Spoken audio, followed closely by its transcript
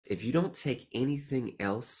if you don't take anything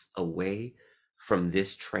else away from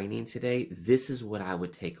this training today, this is what I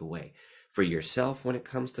would take away for yourself when it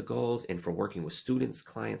comes to goals and for working with students,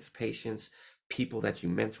 clients, patients, people that you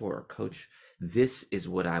mentor or coach. This is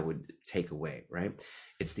what I would take away, right?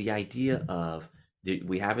 It's the idea of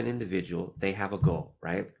we have an individual, they have a goal,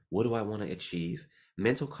 right? What do I want to achieve?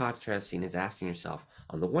 Mental contrasting is asking yourself,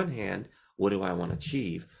 on the one hand, what do I want to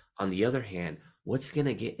achieve? On the other hand, what's going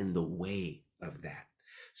to get in the way of that?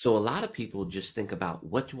 So a lot of people just think about,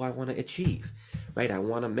 what do I want to achieve, right? I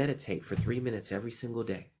want to meditate for 3 minutes every single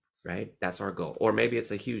day, right? That's our goal. Or maybe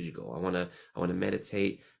it's a huge goal. I want to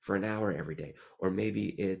meditate for an hour every day. Or maybe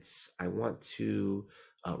it's, I want to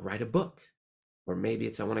write a book. Or maybe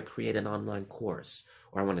it's, I want to create an online course.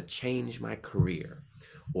 Or I want to change my career.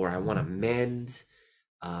 Or I want to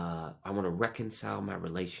I want to reconcile my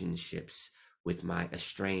relationships with my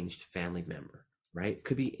estranged family member, right? It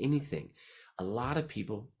could be anything. A lot of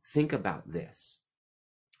people think about this.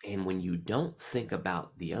 And when you don't think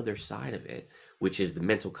about the other side of it, which is the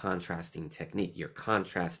mental contrasting technique, you're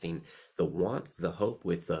contrasting the want, the hope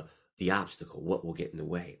with the obstacle, what will get in the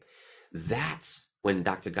way. That's when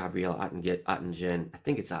Dr. Gabrielle Oettingen, I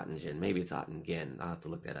think it's Oettingen, maybe it's Oettingen, I'll have to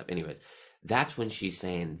look that up. Anyways, that's when she's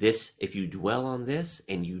saying this, if you dwell on this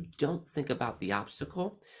and you don't think about the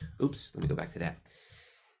obstacle, oops, let me go back to that.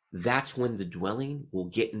 That's when the dwelling will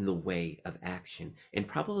get in the way of action. And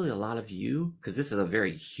probably a lot of you, because this is a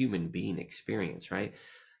very human being experience, right?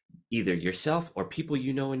 Either yourself or people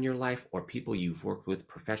you know in your life or people you've worked with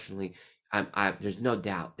professionally. There's no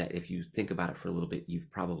doubt that if you think about it for a little bit,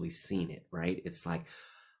 you've probably seen it, right? It's like,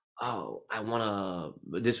 oh,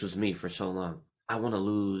 this was me for so long. I want to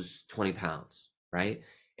lose 20 pounds, right?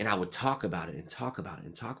 And I would talk about it and talk about it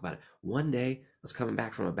and talk about it. One day, I was coming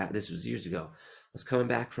back from this was years ago. I was coming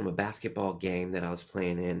back from a basketball game that I was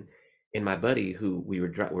playing in, and my buddy, who we were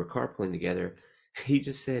carpooling together, he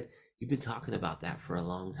just said, "You've been talking about that for a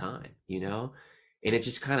long time, you know?" And it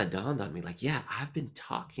just kind of dawned on me, like, yeah, I've been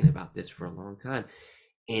talking about this for a long time.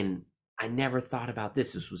 And I never thought about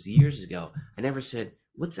this. This was years ago. I never said,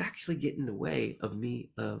 what's actually getting in the way of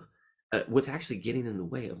me what's actually getting in the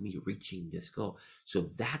way of me reaching this goal. So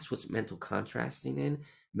that's what's mental contrasting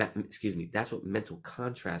excuse me, that's what mental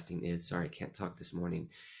contrasting is. Sorry, I can't talk this morning.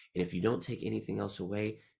 And if you don't take anything else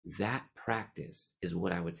away, that practice is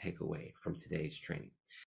what I would take away from today's training.